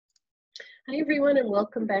Hi, everyone, and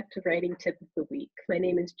welcome back to Writing Tip of the Week. My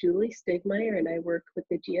name is Julie Stigmeyer, and I work with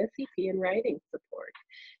the GSEP in writing support.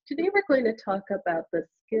 Today, we're going to talk about the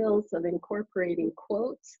skills of incorporating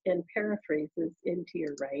quotes and paraphrases into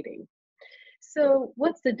your writing. So,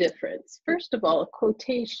 what's the difference? First of all, a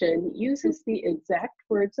quotation uses the exact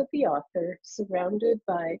words of the author surrounded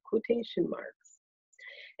by quotation marks.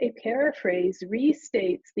 A paraphrase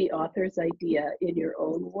restates the author's idea in your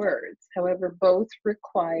own words. However, both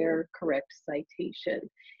require correct citation,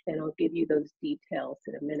 and I'll give you those details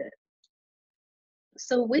in a minute.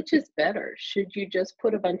 So which is better? Should you just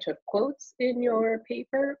put a bunch of quotes in your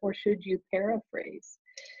paper, or should you paraphrase?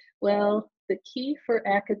 Well, the key for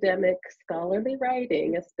academic scholarly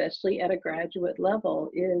writing, especially at a graduate level,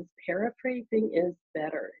 is paraphrasing is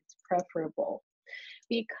better. It's preferable,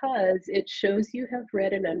 because it shows you have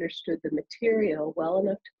read and understood the material well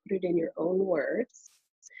enough to put it in your own words.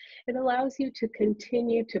 It allows you to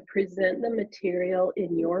continue to present the material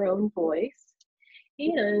in your own voice.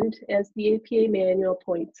 And as the APA manual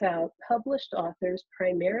points out, published authors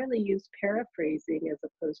primarily use paraphrasing as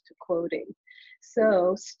opposed to quoting.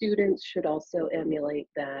 So students should also emulate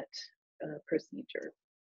that procedure.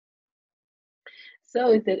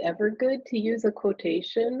 So is it ever good to use a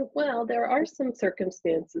quotation? Well, there are some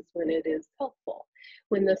circumstances when it is helpful.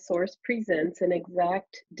 When the source presents an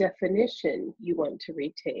exact definition you want to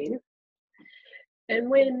retain, and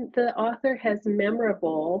when the author has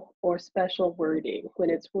memorable or special wording, when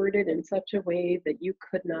it's worded in such a way that you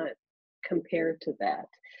could not compare to that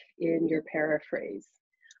in your paraphrase,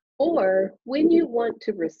 or when you want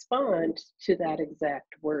to respond to that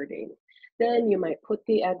exact wording. Then you might put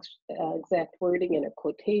the exact wording in a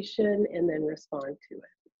quotation and then respond to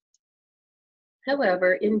it.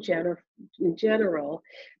 However, in general,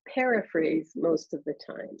 paraphrase most of the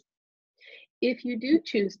time. If you do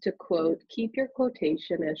choose to quote, keep your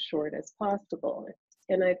quotation as short as possible.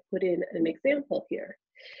 And I've put in an example here.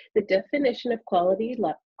 The definition of quality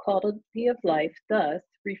of life thus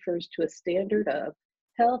refers to a standard of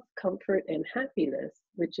health, comfort, and happiness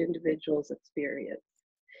which individuals experience.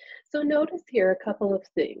 So notice here a couple of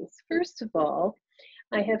things. First of all,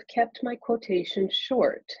 I have kept my quotation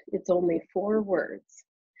short. It's only 4 words.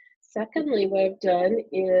 Secondly, what I've done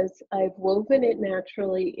is I've woven it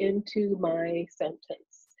naturally into my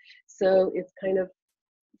sentence. So it's kind of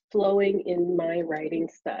flowing in my writing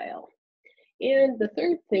style. And the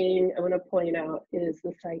third thing I want to point out is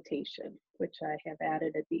the citation, which I have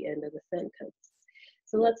added at the end of the sentence.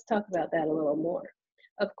 So let's talk about that a little more.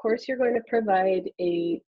 Of course, you're going to provide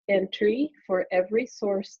an entry for every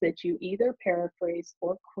source that you either paraphrase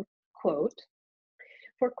or quote.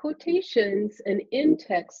 For quotations, an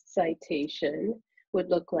in-text citation would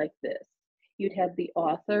look like this. You'd have the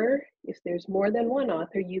author. If there's more than one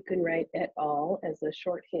author, you can write et al. As a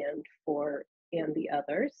shorthand for and the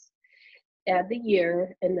others. Add the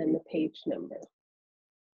year and then the page number.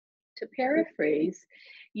 To paraphrase,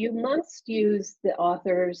 you must use the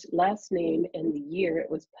author's last name and the year it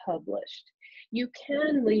was published. You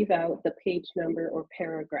can leave out the page number or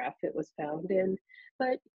paragraph it was found in,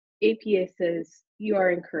 but APA says you are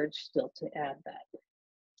encouraged still to add that.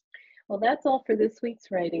 Well, that's all for this week's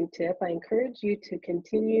writing tip. I encourage you to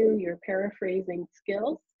continue your paraphrasing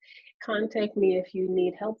skills. Contact me if you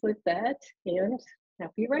need help with that, and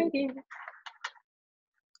happy writing.